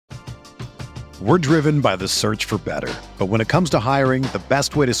We're driven by the search for better. But when it comes to hiring, the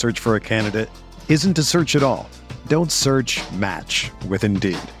best way to search for a candidate isn't to search at all. Don't search, match with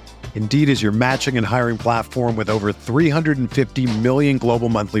Indeed. Indeed is your matching and hiring platform with over 350 million global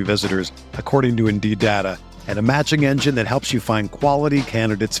monthly visitors, according to Indeed data, and a matching engine that helps you find quality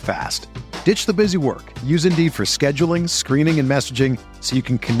candidates fast. Ditch the busy work. Use Indeed for scheduling, screening, and messaging so you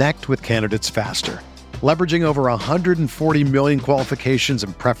can connect with candidates faster. Leveraging over 140 million qualifications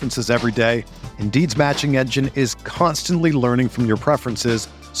and preferences every day, Indeed's matching engine is constantly learning from your preferences,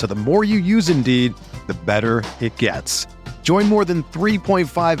 so the more you use Indeed, the better it gets. Join more than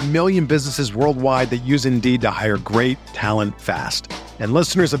 3.5 million businesses worldwide that use Indeed to hire great talent fast. And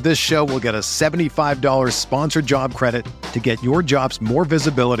listeners of this show will get a $75 sponsored job credit to get your jobs more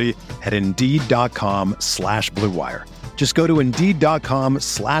visibility at Indeed.com/Blue Wire. Just go to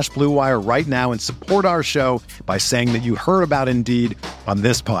Indeed.com/Blue Wire right now and support our show by saying that you heard about Indeed on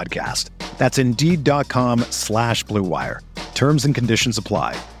this podcast. That's Indeed.com/Blue Wire. Terms and conditions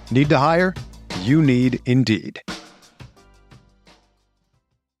apply. Need to hire? You need Indeed.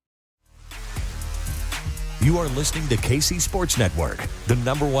 You are listening to KC Sports Network, the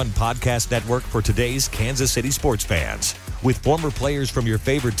 #1 podcast network for today's Kansas City sports fans. With former players from your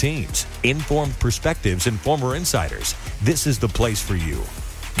favorite teams, informed perspectives, and former insiders, this is the place for you.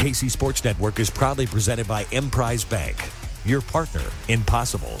 KC Sports Network is proudly presented by Emprise Bank, your partner in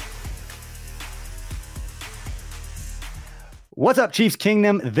possible. What's up, Chiefs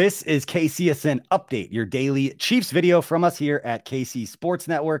Kingdom? This is KCSN Update, your daily Chiefs video from us here at KC Sports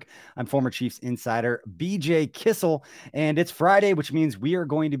Network. I'm former Chiefs insider BJ Kissel, and it's Friday, which means we are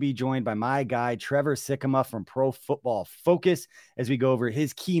going to be joined by my guy, Trevor Sikkema from Pro Football Focus, as we go over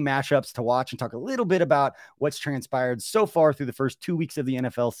his key matchups to watch and talk a little bit about what's transpired so far through the first 2 weeks of the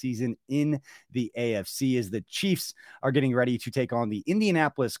NFL season in the AFC, as the Chiefs are getting ready to take on the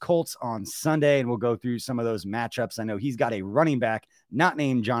Indianapolis Colts on Sunday, and we'll go through some of those matchups. I know he's got a running back not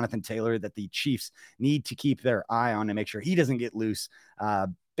named Jonathan Taylor that the Chiefs need to keep their eye on and make sure he doesn't get loose,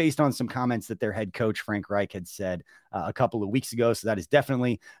 based on some comments that their head coach Frank Reich had said a couple of weeks ago. So that is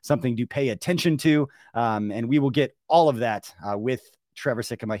definitely something to pay attention to, and we will get all of that with Trevor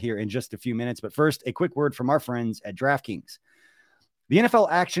Sikkema here in just a few minutes. But first, a quick word from our friends at DraftKings. The NFL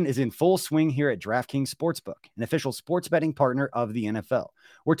action is in full swing here at DraftKings Sportsbook, an official sports betting partner of the NFL.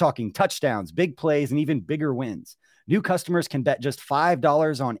 We're talking touchdowns, big plays, and even bigger wins. New customers can bet just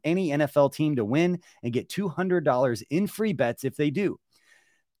 $5 on any NFL team to win and get $200 in free bets if they do.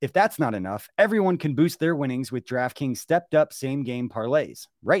 If that's not enough, everyone can boost their winnings with DraftKings stepped-up same-game parlays.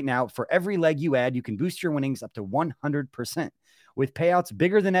 Right now, for every leg you add, you can boost your winnings up to 100%. With payouts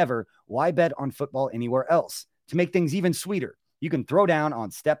bigger than ever, why bet on football anywhere else? To make things even sweeter, you can throw down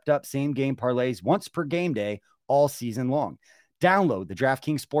on stepped-up same-game parlays once per game day all season long. Download the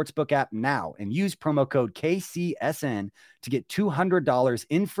DraftKings Sportsbook app now and use promo code KCSN to get $200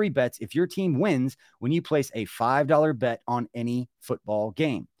 in free bets if your team wins when you place a $5 bet on any football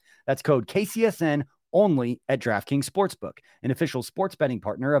game. That's code KCSN only at DraftKings Sportsbook, an official sports betting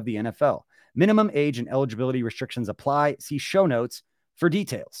partner of the NFL. Minimum age and eligibility restrictions apply. See show notes for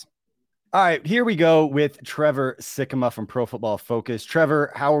details. All right, here we go with Trevor Sikkema from Pro Football Focus.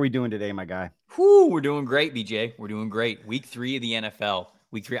 Trevor, how are we doing today, my guy? We're doing great, BJ. We're doing great. Week 3 of the NFL.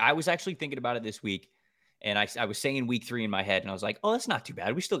 Week 3. I was actually thinking about it this week, and I was saying week 3 in my head, and I was like, oh, that's not too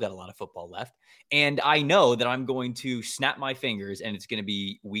bad. We still got a lot of football left. And I know that I'm going to snap my fingers, and it's going to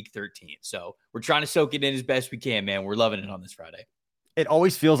be week 13. So we're trying to soak it in as best we can, man. We're loving it on this Friday. It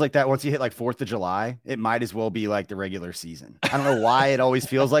always feels like that once you hit like 4th of July, it might as well be like the regular season. I don't know why it always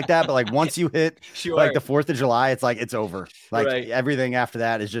feels like that, but like once you hit like the 4th of July, it's like it's over. Like everything after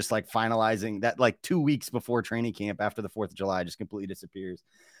that is just like finalizing that, like 2 weeks before training camp after the 4th of July just completely disappears.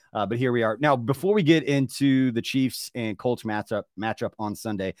 But here we are. Now, before we get into the Chiefs and Colts matchup on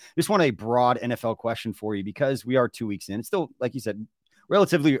Sunday, just want a broad NFL question for you because we are 2 weeks in. It's still, like you said,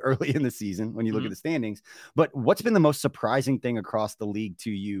 relatively early in the season when you look at the standings, but what's been the most surprising thing across the league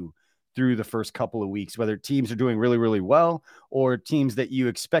to you through the first couple of weeks, whether teams are doing really, really well or teams that you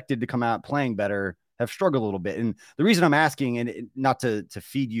expected to come out playing better have struggled a little bit? And the reason I'm asking, and not to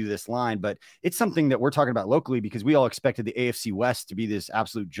feed you this line, but it's something that we're talking about locally because we all expected the AFC West to be this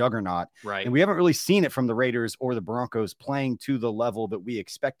absolute juggernaut. Right. And we haven't really seen it from the Raiders or the Broncos playing to the level that we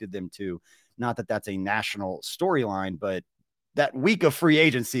expected them to. Not that that's a national storyline, but that week of free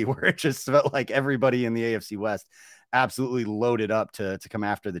agency where it just felt like everybody in the AFC West absolutely loaded up to come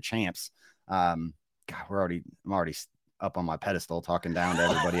after the champs. God, I'm already up on my pedestal talking down to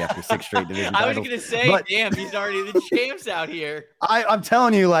everybody after 6 straight division I titles. was going to say, damn, he's already the champs out here. I'm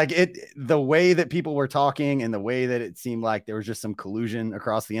telling you, like the way that people were talking and the way that it seemed like there was just some collusion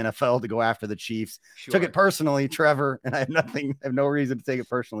across the NFL to go after the Chiefs. Sure. Took it personally, Trevor, and I have no reason to take it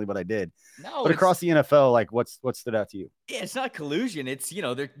personally, but I did. No, but across the NFL, like what stood out to you? Yeah, it's not collusion. It's,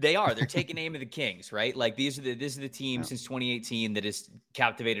 they're taking aim of the Kings, right? Like this is the team since 2018 that has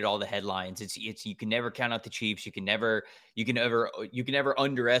captivated all the headlines. It's you can never count out the Chiefs. You can never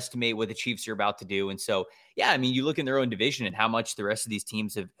underestimate what the Chiefs are about to do. And so, yeah, I mean, you look in their own division and how much the rest of these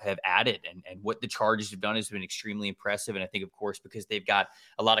teams have added and what the Chargers have done has been extremely impressive. And I think, of course, because they've got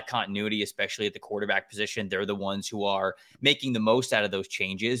a lot of continuity, especially at the quarterback position, they're the ones who are making the most out of those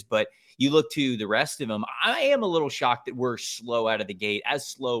changes. But you look to the rest of them, I am a little shocked that we're slow out of the gate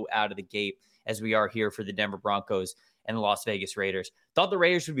as we are here for the Denver Broncos and the Las Vegas Raiders. Thought the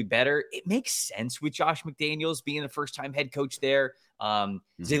Raiders would be better. It makes sense with Josh McDaniels being the first-time head coach there,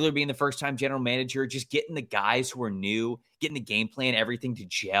 Ziegler being the first-time general manager, just getting the guys who are new, getting the game plan, everything to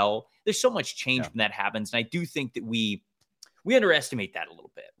gel. There's so much change when that happens, and I do think that we underestimate that a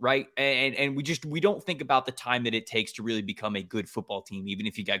little bit, right? And we don't think about the time that it takes to really become a good football team, even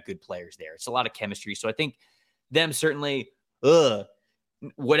if you got good players there. It's a lot of chemistry. So I think them certainly,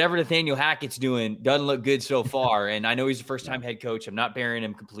 whatever Nathaniel Hackett's doing doesn't look good so far. And I know he's a first-time head coach. I'm not burying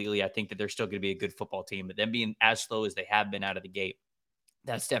him completely. I think that they're still going to be a good football team, but them being as slow as they have been out of the gate,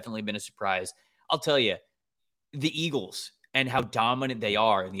 that's definitely been a surprise. I'll tell you, the Eagles and how dominant they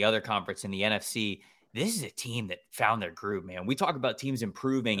are in the other conference in the NFC, this is a team that found their groove, man. We talk about teams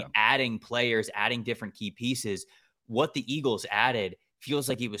improving, adding players, adding different key pieces. What the Eagles added feels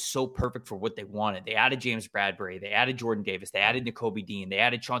like it was so perfect for what they wanted. They added James Bradbury. They added Jordan Davis. They added Nakobe Dean. They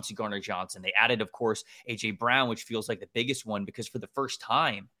added Chauncey Gardner-Johnson. They added, of course, A.J. Brown, which feels like the biggest one because for the first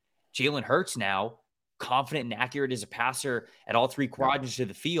time, Jalen Hurts now, confident and accurate as a passer at all three quadrants of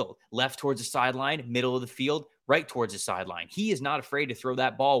the field, left towards the sideline, middle of the field, right towards the sideline. He is not afraid to throw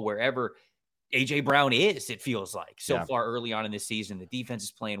that ball wherever A.J. Brown is, it feels like, so far early on in this season. The defense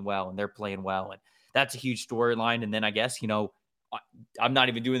is playing well, and they're playing well, and that's a huge storyline. And then I guess, I'm not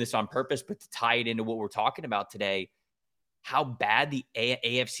even doing this on purpose, but to tie it into what we're talking about today, how bad the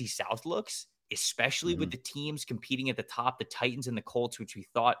AFC South looks, especially with the teams competing at the top, the Titans and the Colts, which we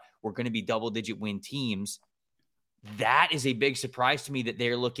thought were going to be double-digit win teams. That is a big surprise to me that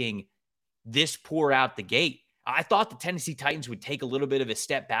they're looking this poor out the gate. I thought the Tennessee Titans would take a little bit of a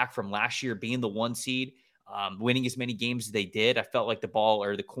step back from last year being the 1 seed, winning as many games as they did. I felt like the ball,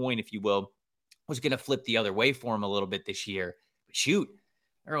 or the coin, if you will, was going to flip the other way for them a little bit this year. But shoot,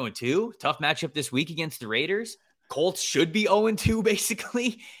 they're 0-2. Tough matchup this week against the Raiders. Colts should be 0-2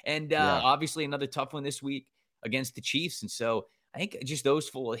 basically. And obviously another tough one this week against the Chiefs. And so I think just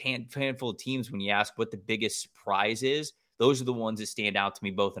those handful of teams, when you ask what the biggest surprise is, those are the ones that stand out to me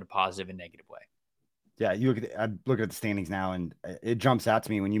both in a positive and negative way. Yeah, I'm looking at the standings now, and it jumps out to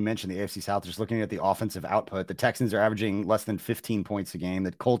me when you mentioned the AFC South, just looking at the offensive output. The Texans are averaging less than 15 points a game.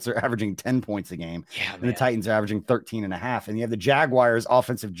 The Colts are averaging 10 points a game. Yeah, and the Titans are averaging 13.5. And you have the Jaguars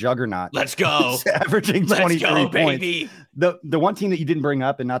offensive juggernaut. Let's go. Averaging 23 points. Baby. The one team that you didn't bring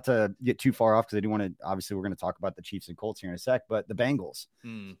up, and not to get too far off, because I do want to, obviously we're going to talk about the Chiefs and Colts here in a sec, but the Bengals.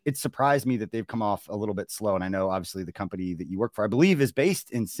 It surprised me that they've come off a little bit slow. And I know obviously the company that you work for, I believe, is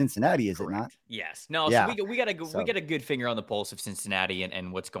based in Cincinnati, is Correct. It not? Yes. No, yeah. So we got to go. We get a good finger on the pulse of Cincinnati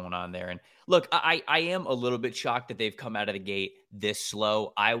and what's going on there. And look, I am a little bit shocked that they've come out of the gate this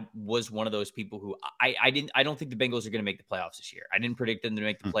slow. I was one of those people who I don't think the Bengals are going to make the playoffs this year. I didn't predict them to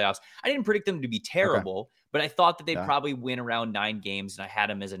make the playoffs. I didn't predict them to be terrible, but I thought that they'd probably win around 9 games, and I had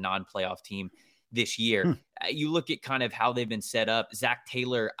them as a non-playoff team this year. You look at kind of how they've been set up. Zach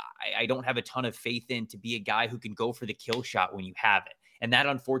Taylor, I don't have a ton of faith in to be a guy who can go for the kill shot when you have it. And that,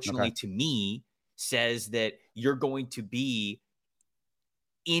 unfortunately, to me, says that you're going to be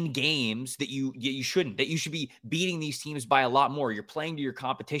in games that you shouldn't, that you should be beating these teams by a lot more. You're playing to your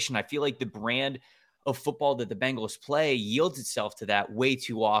competition. I feel like the brand of football that the Bengals play yields itself to that way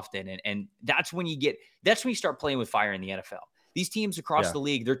too often. And that's when you start playing with fire in the NFL. These teams across the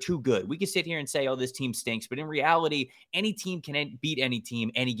league, they're too good. We can sit here and say, oh, this team stinks. But in reality, any team can beat any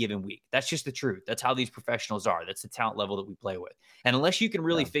team any given week. That's just the truth. That's how these professionals are. That's the talent level that we play with. And unless you can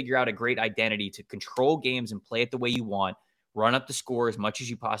really figure out a great identity to control games and play it the way you want, run up the score as much as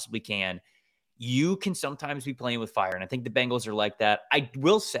you possibly can, you can sometimes be playing with fire. And I think the Bengals are like that. I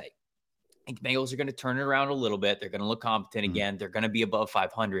will say, I think the Bengals are going to turn it around a little bit. They're going to look competent again. They're going to be above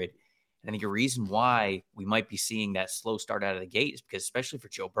 500. I think a reason why we might be seeing that slow start out of the gate is because, especially for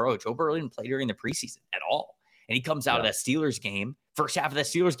Joe Burrow didn't play during the preseason at all. And he comes out of that Steelers game, first half of that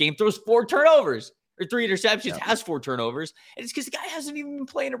Steelers game, throws 4 turnovers. or 3 interceptions, has 4 turnovers. And it's because the guy hasn't even been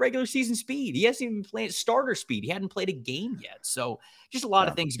playing a regular season speed. He hasn't even been playing starter speed. He hadn't played a game yet. So just a lot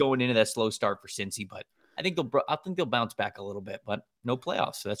of things going into that slow start for Cincy, but I think they'll bounce back a little bit, but no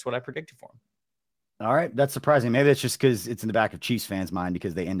playoffs. So that's what I predicted for them. All right. That's surprising. Maybe that's just because it's in the back of Chiefs fans' mind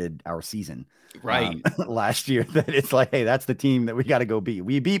because they ended our season last year, that it's like, hey, that's the team that we got to go beat.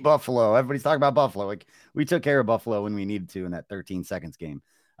 We beat Buffalo. Everybody's talking about Buffalo. Like, we took care of Buffalo when we needed to in that 13 seconds game.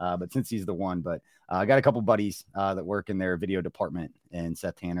 But since he's the one, I got a couple buddies that work in their video department, and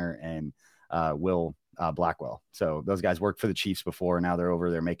Seth Tanner and Will Blackwell. So those guys worked for the Chiefs before, and now they're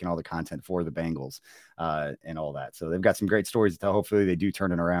over there making all the content for the Bengals and all that. So they've got some great stories to tell. Hopefully they do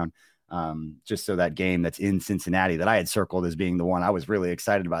turn it around. Just so that game that's in Cincinnati that I had circled as being the one I was really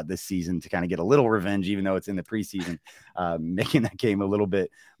excited about this season to kind of get a little revenge, even though it's in the preseason, making that game a little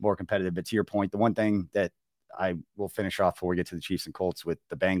bit more competitive. But to your point, the one thing that I will finish off before we get to the Chiefs and Colts with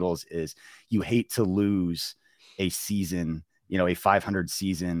the Bengals is you hate to lose a season, a 500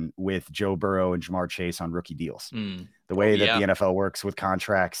 season with Joe Burrow and Jamar Chase on rookie deals. The way that the NFL works with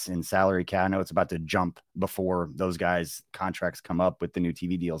contracts and salary cap, I know it's about to jump before those guys' contracts come up with the new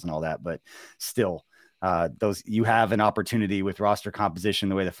TV deals and all that, but still, you have an opportunity with roster composition,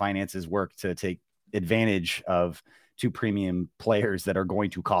 the way the finances work, to take advantage of 2 premium players that are going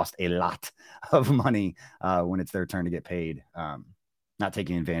to cost a lot of money when it's their turn to get paid. Not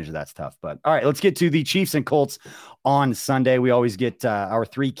taking advantage of that's tough. But all right, let's get to the Chiefs and Colts on Sunday. We always get our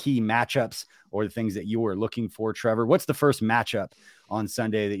 3 key matchups, or the things that you are looking for. Trevor, what's the first matchup on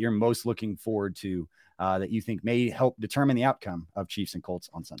Sunday that you're most looking forward to that you think may help determine the outcome of Chiefs and Colts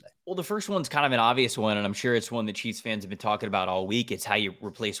on Sunday? Well, the first one's kind of an obvious one, and I'm sure it's one that Chiefs fans have been talking about all week. It's how you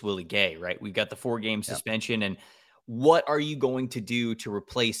replace Willie Gay, right? We've got the 4-game suspension, and what are you going to do to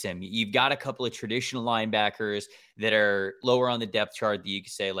replace him? You've got a couple of traditional linebackers that are lower on the depth chart that you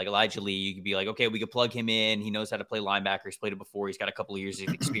could say, like Elijah Lee. You could be like, okay, we could plug him in. He knows how to play linebacker. He's played it before. He's got a couple of years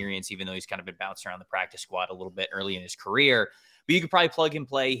of experience, even though he's kind of been bouncing around the practice squad a little bit early in his career. But you could probably plug and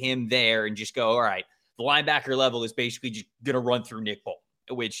play him there and just go, all right, the linebacker level is basically just going to run through Nick Bolton,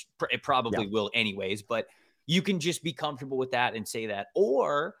 which it probably will anyways. But you can just be comfortable with that and say that.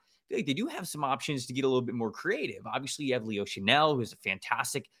 Or they do have some options to get a little bit more creative. Obviously, you have Leo Chanel, who's a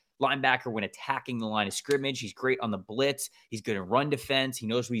fantastic linebacker when attacking the line of scrimmage. He's great on the blitz. He's good in run defense. He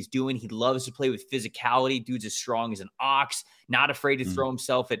knows what he's doing. He loves to play with physicality. Dude's as strong as an ox, not afraid to throw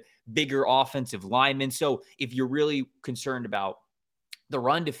himself at bigger offensive linemen. So if you're really concerned about the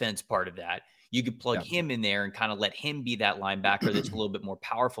run defense part of that, you could plug him in there and kind of let him be that linebacker that's a little bit more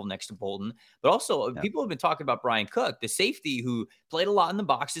powerful next to Bolton. But also, people have been talking about Brian Cook, the safety who played a lot in the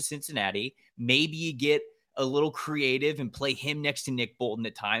box at Cincinnati. Maybe you get a little creative and play him next to Nick Bolton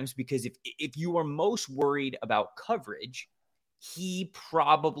at times, because if you are most worried about coverage, he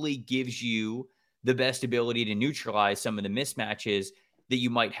probably gives you the best ability to neutralize some of the mismatches that you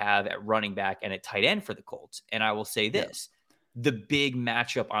might have at running back and at tight end for the Colts. And I will say this. The big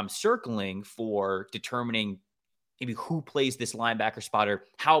matchup I'm circling for determining maybe who plays this linebacker spot, or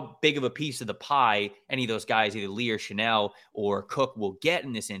how big of a piece of the pie any of those guys, either Lee or Chanel or Cook, will get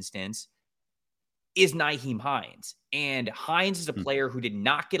in this instance, is Nyheim Hines. And Hines is a player who did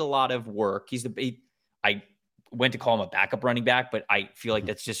not get a lot of work. I went to call him a backup running back, but I feel like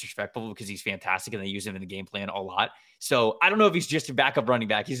that's disrespectful because he's fantastic and they use him in the game plan a lot. So I don't know if he's just a backup running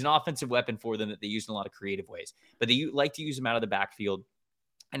back. He's an offensive weapon for them that they use in a lot of creative ways, but they like to use him out of the backfield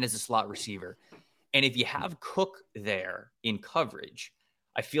and as a slot receiver. And if you have Cook there in coverage,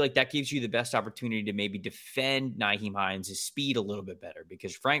 I feel like that gives you the best opportunity to maybe defend Nyheim Hines' speed a little bit better,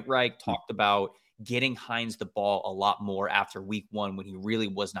 because Frank Reich talked about getting Hines the ball a lot more after week 1 when he really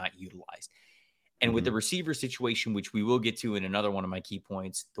was not utilized. And with the receiver situation, which we will get to in another one of my key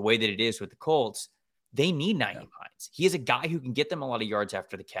points, the way that it is with the Colts, they need Nyheim Hines. He is a guy who can get them a lot of yards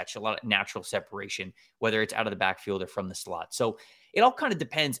after the catch, a lot of natural separation, whether it's out of the backfield or from the slot. So it all kind of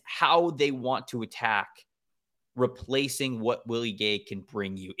depends how they want to attack replacing what Willie Gay can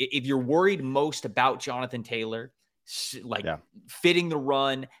bring you. If you're worried most about Jonathan Taylor, fitting the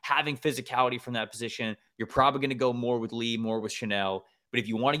run, having physicality from that position, you're probably going to go more with Lee, more with Chanel. But if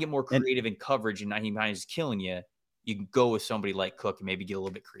you want to get more creative in coverage and Nyheim Hines is killing you, you can go with somebody like Cook and maybe get a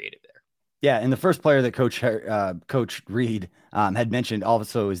little bit creative there. Yeah, and the first player that Coach Reed had mentioned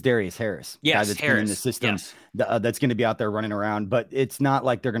also is Darius Harris. Yes, that's Harris. Been in the system that's going to be out there running around. But it's not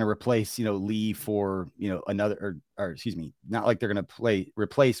like they're going to replace Lee for another, or excuse me, not like they're going to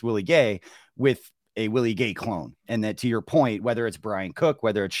replace Willie Gay with a Willie Gay clone. And that, to your point, whether it's Brian Cook,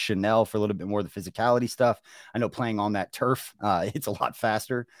 whether it's Chanel for a little bit more of the physicality stuff, I know playing on that turf, it's a lot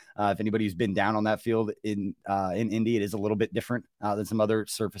faster. If anybody who's been down on that field in Indy, it is a little bit different than some other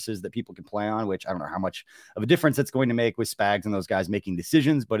surfaces that people can play on, which I don't know how much of a difference it's going to make with Spags and those guys making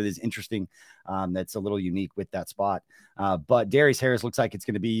decisions, but it is interesting. That's a little unique with that spot. But Darius Harris looks like it's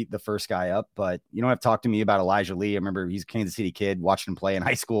going to be the first guy up, but you don't have to talk to me about Elijah Lee. I remember he's a Kansas City kid, watched him play in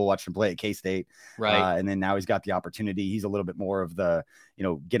high school, watched him play at K-State. Right. And then now he's got the opportunity. He's a little bit more of the,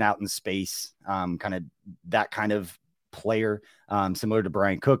 get out in space, kind of that kind of player, similar to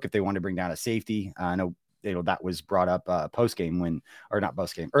Brian Cook, if they want to bring down a safety. I know, that was brought up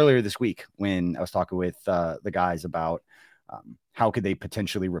earlier this week when I was talking with the guys about how could they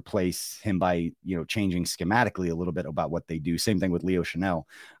potentially replace him by, changing schematically a little bit about what they do. Same thing with Leo Chanel,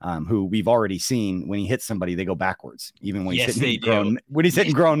 who we've already seen when he hits somebody, they go backwards. Even when he's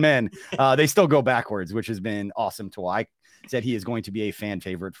hitting grown men, they still go backwards, which has been awesome to watch. I said he is going to be a fan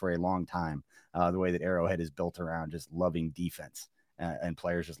favorite for a long time. The way that Arrowhead is built around just loving defense. And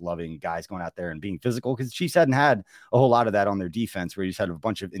players just loving guys going out there and being physical, because the Chiefs hadn't had a whole lot of that on their defense, where you just had a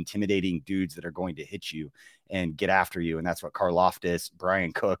bunch of intimidating dudes that are going to hit you and get after you. And that's what Karlaftis,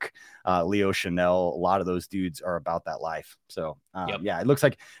 Brian Cook, Leo Chanel, a lot of those dudes are about that life. So, yeah, it looks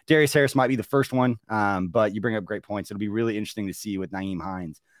like Darius Harris might be the first one, but you bring up great points. It'll be really interesting to see with Nyheim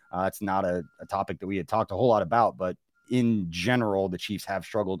Hines. It's not a topic that we had talked a whole lot about, but in general, the Chiefs have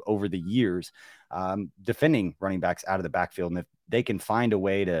struggled over the years defending running backs out of the backfield. And if they can find a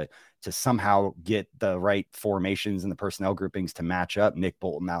way to somehow get the right formations and the personnel groupings to match up Nick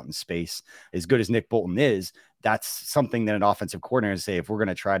Bolton out in space, as good as Nick Bolton is, that's something that an offensive coordinator say, if we're going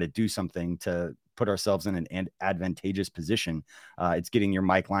to try to do something to put ourselves in an advantageous position, it's getting your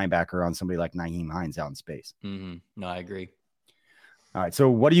Mike linebacker on somebody like Nyheim Hines out in space. Mm-hmm. No, I agree. All right. So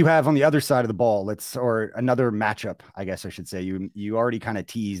what do you have on the other side of the ball? Or another matchup, I guess I should say. You already kind of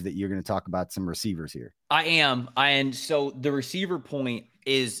teased that you're going to talk about some receivers here. I am. And so the receiver point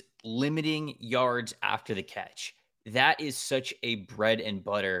is limiting yards after the catch. That is such a bread and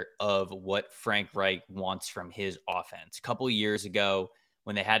butter of what Frank Reich wants from his offense. A couple of years ago,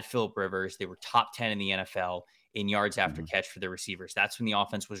 when they had Phillip Rivers, they were top 10 in the NFL in yards after catch for the receivers. That's when the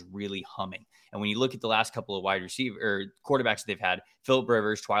offense was really humming. And when you look at the last couple of wide receiver or quarterbacks that they've had, Phillip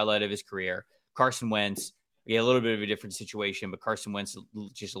Rivers, twilight of his career, Carson Wentz, a little bit of a different situation, but Carson Wentz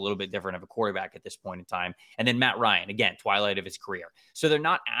just a little bit different of a quarterback at this point in time. And then Matt Ryan, again, twilight of his career. So they're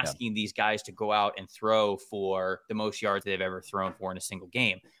not asking these guys to go out and throw for the most yards they've ever thrown for in a single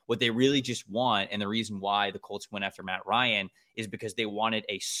game. What they really just want, and the reason why the Colts went after Matt Ryan, is because they wanted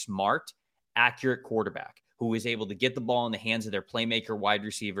a smart, accurate quarterback who is able to get the ball in the hands of their playmaker wide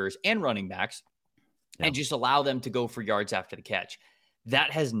receivers and running backs and just allow them to go for yards after the catch.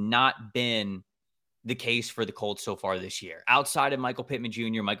 That has not been the case for the Colts so far this year. Outside of Michael Pittman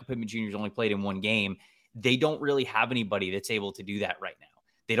Jr., Michael Pittman Jr. has only played in one game. They don't really have anybody that's able to do that right now.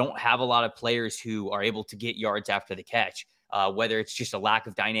 They don't have a lot of players who are able to get yards after the catch, whether it's just a lack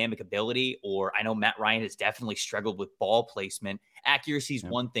of dynamic ability, or I know Matt Ryan has definitely struggled with ball placement. Accuracy is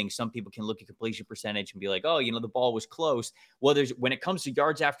one thing. Some people can look at completion percentage and be like, oh, the ball was close. Well, when it comes to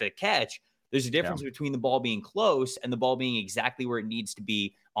yards after the catch, there's a difference between the ball being close and the ball being exactly where it needs to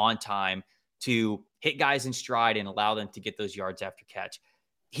be on time to hit guys in stride and allow them to get those yards after catch.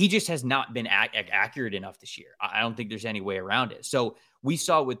 He just has not been accurate enough this year. I don't think there's any way around it. So we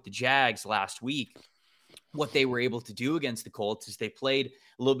saw with the Jags last week, what they were able to do against the Colts is they played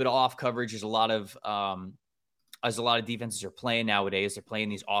a little bit of off coverage. There's a lot of defenses are playing nowadays. They're playing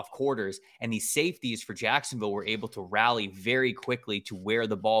these off quarters, and these safeties for Jacksonville were able to rally very quickly to where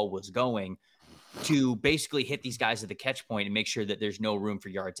the ball was going to basically hit these guys at the catch point and make sure that there's no room for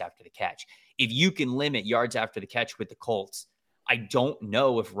yards after the catch. If you can limit yards after the catch with the Colts, I don't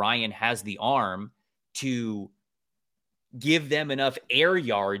know if Ryan has the arm to give them enough air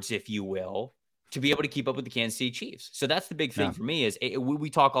yards, if you will, to be able to keep up with the Kansas City Chiefs. So that's the big thing for me is we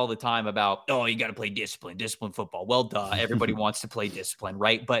talk all the time about, oh, you got to play discipline football. Well, duh, everybody wants to play discipline,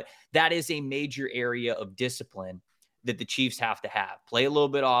 right? But that is a major area of discipline that the Chiefs have to have. Play a little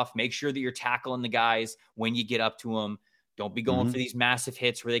bit off, make sure that you're tackling the guys when you get up to them. Don't be going for these massive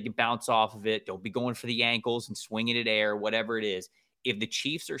hits where they can bounce off of it. Don't be going for the ankles and swinging it air, whatever it is. If the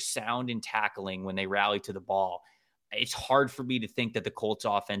Chiefs are sound in tackling when they rally to the ball, it's hard for me to think that the Colts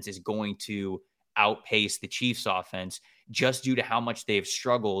offense is going to outpace the Chiefs offense just due to how much they've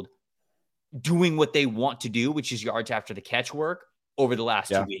struggled doing what they want to do, which is yards after the catch work over the last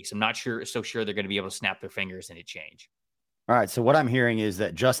 2 weeks. I'm not so sure they're going to be able to snap their fingers and it change. All right. So what I'm hearing is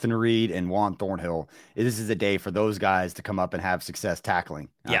that Justin Reed and Juan Thornhill, this is a day for those guys to come up and have success tackling,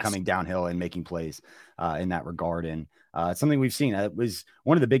 coming downhill and making plays in that regard. And it's something we've seen. It was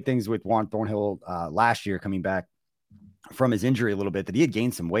one of the big things with Juan Thornhill last year coming back from his injury a little bit, that he had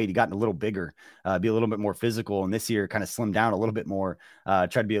gained some weight. He gotten a little bigger, be a little bit more physical. And this year kind of slimmed down a little bit more,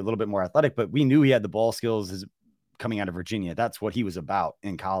 tried to be a little bit more athletic, but we knew he had the ball skills coming out of Virginia. That's what he was about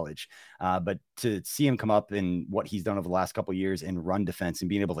in college. But to see him come up in what he's done over the last couple of years in run defense and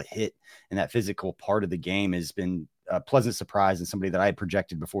being able to hit in that physical part of the game has been a pleasant surprise, and somebody that I had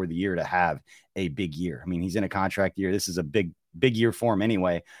projected before the year to have a big year. I mean, he's in a contract year. This is a big year for him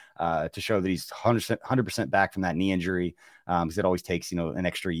anyway, to show that he's 100% back from that knee injury. Because it always takes, an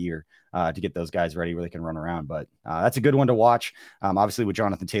extra year to get those guys ready where they can run around. But that's a good one to watch. Obviously with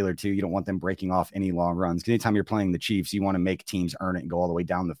Jonathan Taylor too, you don't want them breaking off any long runs. Because anytime you're playing the Chiefs, you want to make teams earn it and go all the way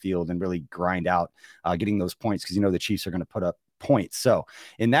down the field and really grind out getting those points, because the Chiefs are going to put up points. So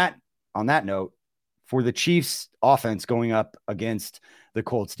on that note, for the Chiefs offense going up against the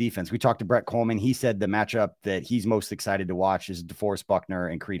Colts defense, we talked to Brett Coleman. He said the matchup that he's most excited to watch is DeForest Buckner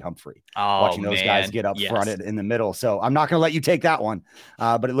and Creed Humphrey. Watching those guys get up front in the middle. So I'm not going to let you take that one.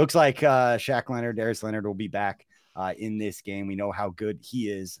 But it looks like Shaq Leonard, Darius Leonard will be back in this game. We know how good he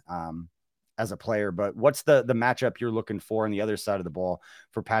is as a player, but what's the matchup you're looking for on the other side of the ball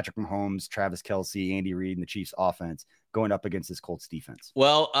for Patrick Mahomes, Travis Kelce, Andy Reid, and the Chiefs offense going up against this Colts defense?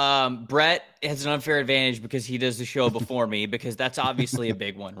 Well, Brett has an unfair advantage because he does the show before me, because that's obviously a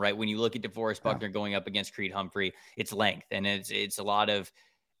big one, right? When you look at DeForest Buckner going up against Creed Humphrey, it's length, and it's a lot of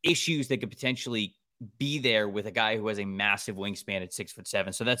issues that could potentially be there with a guy who has a massive wingspan at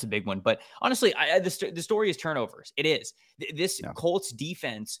 6'7". So that's a big one. But honestly, the story is turnovers. It is. This Colts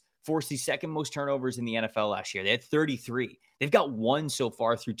defense forced the second most turnovers in the NFL last year. They had 33. They've got one so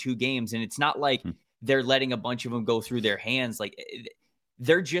far through 2 games, and it's not like they're letting a bunch of them go through their hands. Like,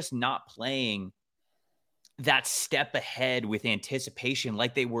 they're just not playing that step ahead with anticipation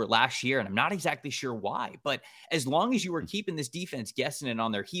like they were last year. And I'm not exactly sure why, but as long as you are keeping this defense guessing and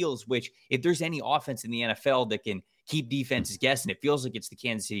on their heels, which if there's any offense in the NFL that can keep defenses guessing, it feels like it's the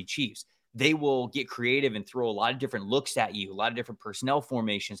Kansas City Chiefs. They will get creative and throw a lot of different looks at you, a lot of different personnel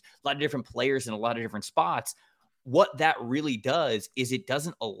formations, a lot of different players in a lot of different spots. What that really does is it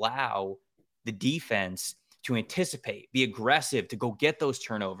doesn't allow the defense to anticipate, be aggressive, to go get those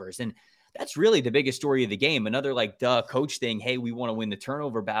turnovers. And that's really the biggest story of the game. Another coach thing, hey, we want to win the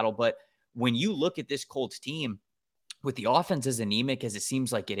turnover battle. But when you look at this Colts team, with the offense as anemic as it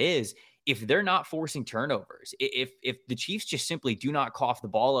seems like it is, if they're not forcing turnovers, if the Chiefs just simply do not cough the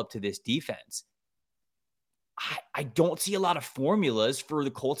ball up to this defense, I don't see a lot of formulas for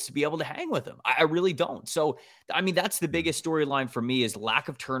the Colts to be able to hang with them. I really don't. So, I mean, that's the biggest storyline for me, is lack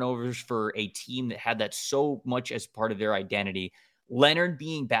of turnovers for a team that had that so much as part of their identity. Leonard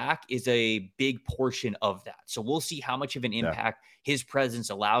being back is a big portion of that. So we'll see how much of an impact his presence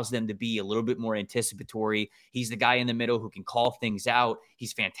allows them to be a little bit more anticipatory. He's the guy in the middle who can call things out.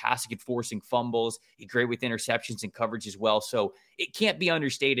 He's fantastic at forcing fumbles. He's great with interceptions and coverage as well. So it can't be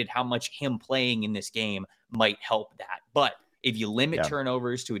understated how much him playing in this game might help that. But if you limit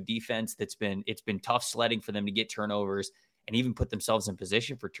turnovers to a defense it's been tough sledding for them to get turnovers and even put themselves in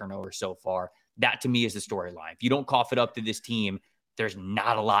position for turnovers so far, that to me is the storyline. If you don't cough it up to this team, there's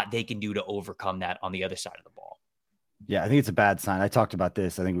not a lot they can do to overcome that on the other side of the ball. Yeah, I think it's a bad sign. I talked about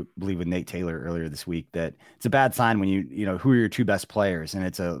this, I believe with Nate Taylor earlier this week, that it's a bad sign when who are your 2 best players, and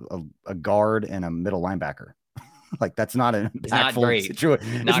it's a guard and a middle linebacker. Like, that's not an impactful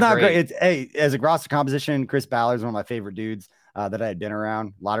situation. It's not great. It's as a roster composition, Chris Ballard's one of my favorite dudes that I had been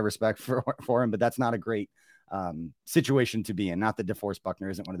around. A lot of respect for him, but that's not a great situation to be in. Not that DeForest Buckner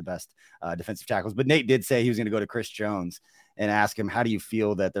isn't one of the best defensive tackles, but Nate did say he was going to go to Chris Jones and ask him, how do you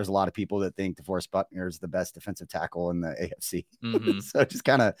feel that there's a lot of people that think DeForest Buckner is the best defensive tackle in the AFC? So just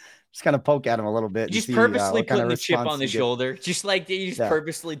kind of poke at him a little bit. Just purposely putting the chip on the shoulder. Just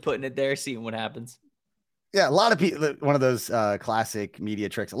purposely putting it there, seeing what happens. Yeah, a lot of people, one of those classic media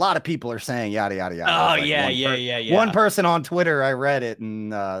tricks. A lot of people are saying yada, yada, yada. Oh, yeah. One person on Twitter, I read it,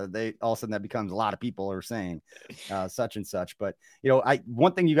 and they all of a sudden that becomes a lot of people are saying such and such. But,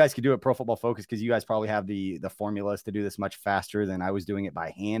 one thing you guys could do at Pro Football Focus, because you guys probably have the formulas to do this much faster than I was doing it by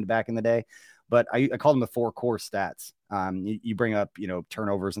hand back in the day. But I called them the 4 core stats. You bring up,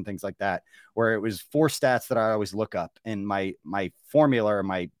 turnovers and things like that, where it was 4 stats that I always look up. And my formula, or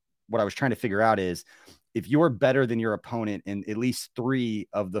what I was trying to figure out is, if you're better than your opponent in at least 3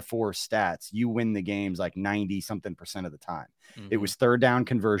 of the 4 stats, you win the games like 90% of the time. It was third down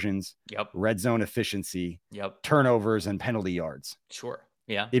conversions, red zone efficiency, turnovers, and penalty yards. Sure.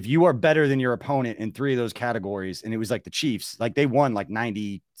 Yeah. If you are better than your opponent in 3 of those categories, and it was like the Chiefs, like they won like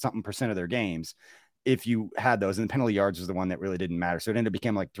 90 something % of their games. If you had those, and the penalty yards was the one that really didn't matter. So it ended up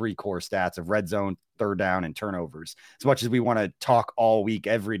becoming like 3 core stats of red zone, third down, and turnovers. As much as we want to talk all week,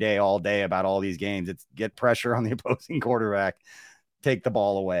 every day, all day about all these games, it's get pressure on the opposing quarterback, take the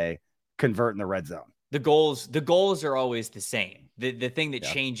ball away, convert in the red zone. The goals are always the same. The thing that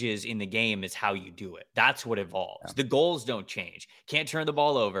changes in the game is how you do it. That's what evolves. Yeah. The goals don't change. Can't turn the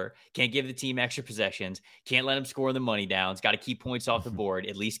ball over. Can't give the team extra possessions. Can't let them score the money downs. Got to keep points off the board.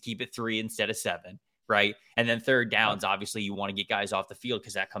 At least keep it 3 instead of 7. Right. And then third downs, obviously you want to get guys off the field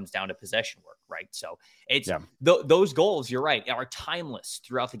because that comes down to possession work. Right. So it's those goals, you're right, are timeless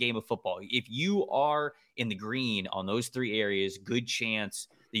throughout the game of football. If you are in the green on those 3 areas, good chance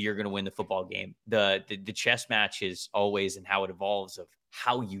that you're going to win the football game. The chess match is always and how it evolves of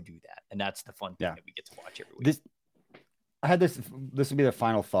how you do that. And that's the fun thing that we get to watch every week. I had this will be the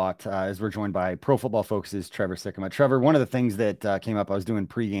final thought as we're joined by Pro Football Focus's Trevor Sikkema. Trevor, one of the things that came up, I was doing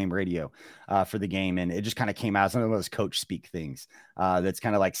pregame radio for the game, and it just kind of came out, some of those coach speak things that's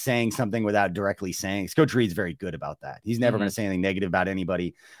kind of like saying something without directly saying. Coach Reid's very good about that. He's never going to say anything negative about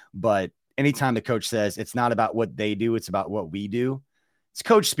anybody, but anytime the coach says it's not about what they do, it's about what we do, it's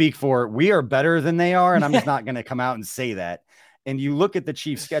coach speak for we are better than they are, and I'm just not going to come out and say that. And you look at the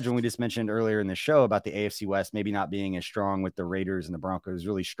Chiefs' schedule, we just mentioned earlier in the show about the AFC West maybe not being as strong with the Raiders and the Broncos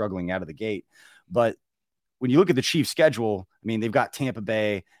really struggling out of the gate. But when you look at the Chiefs' schedule, I mean, they've got Tampa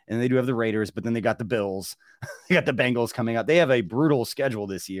Bay, and they do have the Raiders, but then they got the Bills. They got the Bengals coming up. They have a brutal schedule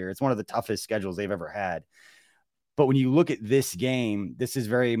this year. It's one of the toughest schedules they've ever had. But when you look at this game, this is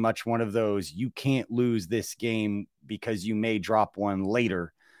very much one of those, you can't lose this game because you may drop one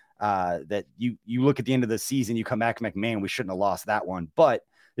later. That you look at the end of the season, you come back and like, man, we shouldn't have lost that one. But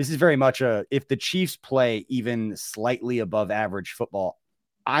this is very much if the Chiefs play even slightly above average football,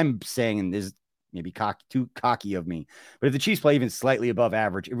 I'm saying, and this is maybe too cocky of me, but if the Chiefs play even slightly above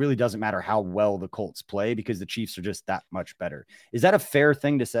average, it really doesn't matter how well the Colts play because the Chiefs are just that much better. Is that a fair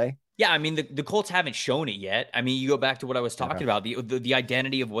thing to say? Yeah, I mean, the Colts haven't shown it yet. I mean, you go back to what I was talking about. The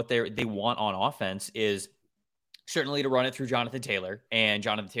identity of what they want on offense is certainly to run it through Jonathan Taylor, and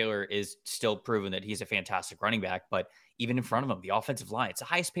Jonathan Taylor is still proven that he's a fantastic running back, but even in front of him, the offensive line, it's the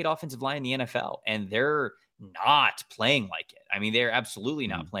highest paid offensive line in the NFL, and they're not playing like it. I mean, they're absolutely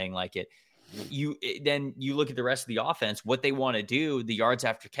not playing like it. Then you look at the rest of the offense, what they want to do, the yards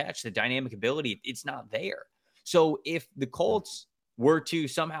after catch, the dynamic ability, it's not there. So if the Colts were to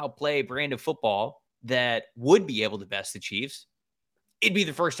somehow play a brand of football that would be able to best the Chiefs, it'd be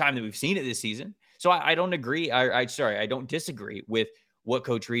the first time that we've seen it this season. So I don't agree. I don't disagree with what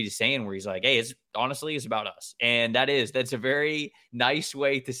Coach Reid is saying, where he's like, hey, it's about us. And that's a very nice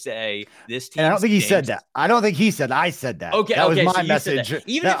way to say this team. And I don't think he said that. I don't think he said, I said that. Okay. That was my so message.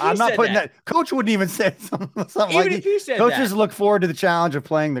 Even if I'm not putting that. Coach wouldn't even say something even like if you said coaches that. look forward to the challenge of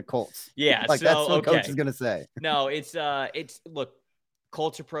playing the Colts. Yeah. Like that's what Coach is going to say. No, it's look,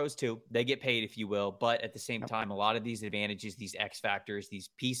 Colts are pros too. They get paid, if you will. But at the same time, a lot of these advantages, these X factors,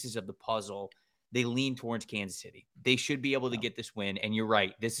 these pieces of the puzzle, they lean towards Kansas City. They should be able to get this win. And you're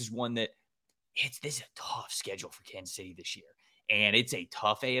right. This is one that this is a tough schedule for Kansas City this year. And it's a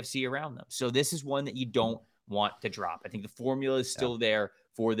tough AFC around them. So this is one that you don't want to drop. I think the formula is still there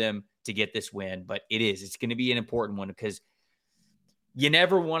for them to get this win, but it's going to be an important one because you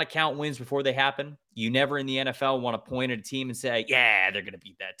never want to count wins before they happen. You never in the NFL want to point at a team and say, yeah, they're going to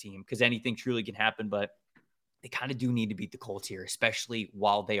beat that team, because anything truly can happen. But they kind of do need to beat the Colts here, especially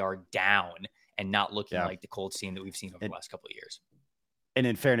while they are down and not looking like the Colts team that we've seen over the last couple of years. And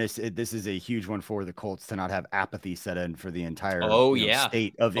in fairness, this is a huge one for the Colts to not have apathy set in for the entire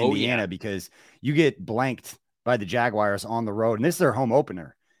state of Indiana, because you get blanked by the Jaguars on the road, and this is their home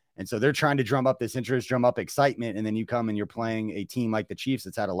opener. And so they're trying to drum up this interest, drum up excitement. And then you come and you're playing a team like the Chiefs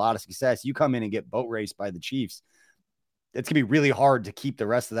that's had a lot of success. You come in and get boat raced by the Chiefs. It's going to be really hard to keep the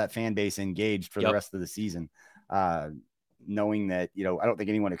rest of that fan base engaged for the rest of the season. Knowing that, I don't think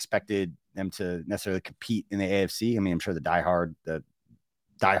anyone expected them to necessarily compete in the AFC. I mean, I'm sure the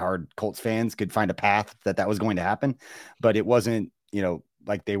diehard Colts fans could find a path that was going to happen, but it wasn't,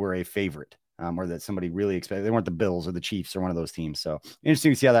 like they were a favorite. Or that somebody really expected. They weren't the Bills or the Chiefs or one of those teams. So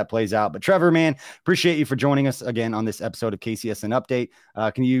interesting to see how that plays out. But Trevor, man, appreciate you for joining us again on this episode of KCSN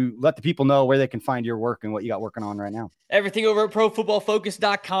Update. Can you let the people know where they can find your work and what you got working on right now? Everything over at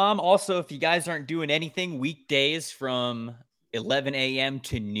profootballfocus.com. Also, if you guys aren't doing anything, weekdays from 11 a.m.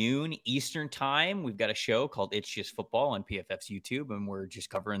 to noon Eastern time, we've got a show called It's Just Football on PFF's YouTube, and we're just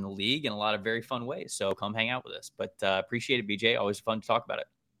covering the league in a lot of very fun ways. So come hang out with us. But appreciate it, BJ. Always fun to talk about it.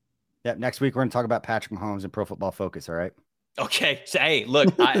 Yeah, next week we're going to talk about Patrick Mahomes and Pro Football Focus, all right? Okay. So, hey,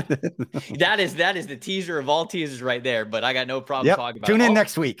 look, that is the teaser of all teasers right there, but I got no problem talking about it. Tune in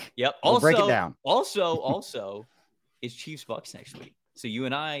next week. Yep. We'll break it down. Also, it's Chiefs Bucks next week. So you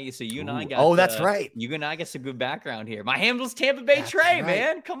and I got. Oh, that's right. You and I get some good background here. My handle's Tampa Bay Trey,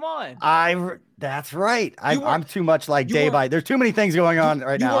 man. Come on. That's right. I'm too much like there's too many things going on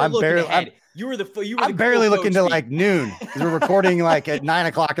right now. I'm barely looking to like noon because we're recording like at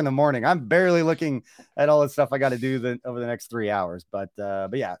 9:00 in the morning. I'm barely looking at all the stuff I got to do over the next 3 hours. But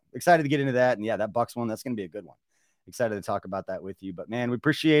yeah, excited to get into that. And yeah, that Bucks one, that's going to be a good one. Excited to talk about that with you. But man, we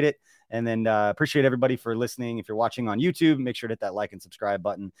appreciate it. And then appreciate everybody for listening. If you're watching on YouTube, make sure to hit that like and subscribe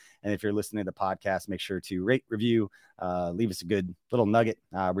button. And if you're listening to the podcast, make sure to rate, review, leave us a good little nugget.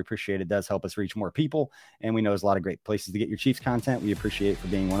 We appreciate it. It does help us reach more people. And we know there's a lot of great places to get your Chiefs content. We appreciate it for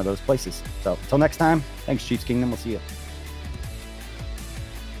being one of those places. So until next time, thanks, Chiefs Kingdom. We'll see you.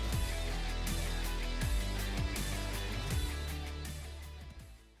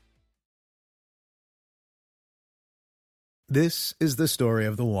 This is the story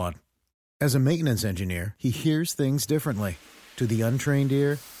of the one. As a maintenance engineer, he hears things differently. To the untrained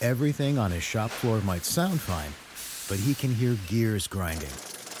ear, everything on his shop floor might sound fine, but he can hear gears grinding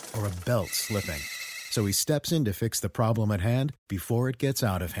or a belt slipping. So he steps in to fix the problem at hand before it gets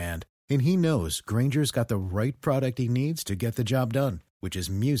out of hand. And he knows Grainger's got the right product he needs to get the job done, which is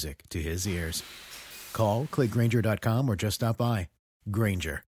music to his ears. Call, click Grainger.com, or just stop by.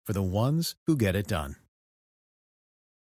 Grainger, for the ones who get it done.